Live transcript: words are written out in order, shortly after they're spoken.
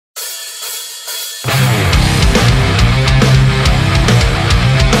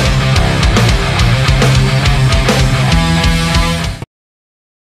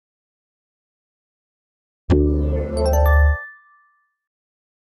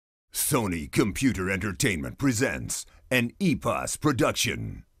Sony Computer Entertainment presents an EPOS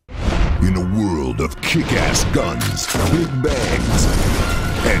production. In a world of kick-ass guns, big bangs,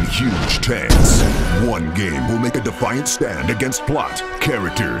 and huge tanks, one game will make a defiant stand against plot,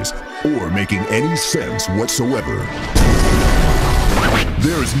 characters, or making any sense whatsoever.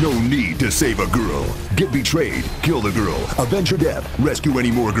 There is no need to save a girl. Get betrayed, kill the girl, avenge her death, rescue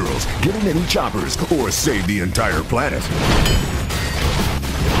any more girls, get in any choppers, or save the entire planet.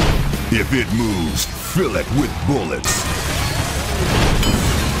 If it moves, fill it with bullets.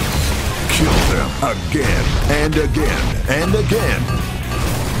 Kill them again and again and again.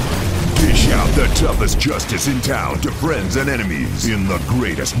 Dish out the toughest justice in town to friends and enemies in the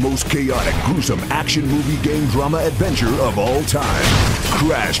greatest, most chaotic, gruesome action movie game drama adventure of all time.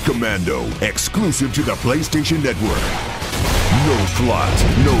 Crash Commando, exclusive to the PlayStation Network. No plot,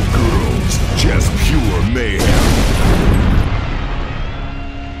 no girls,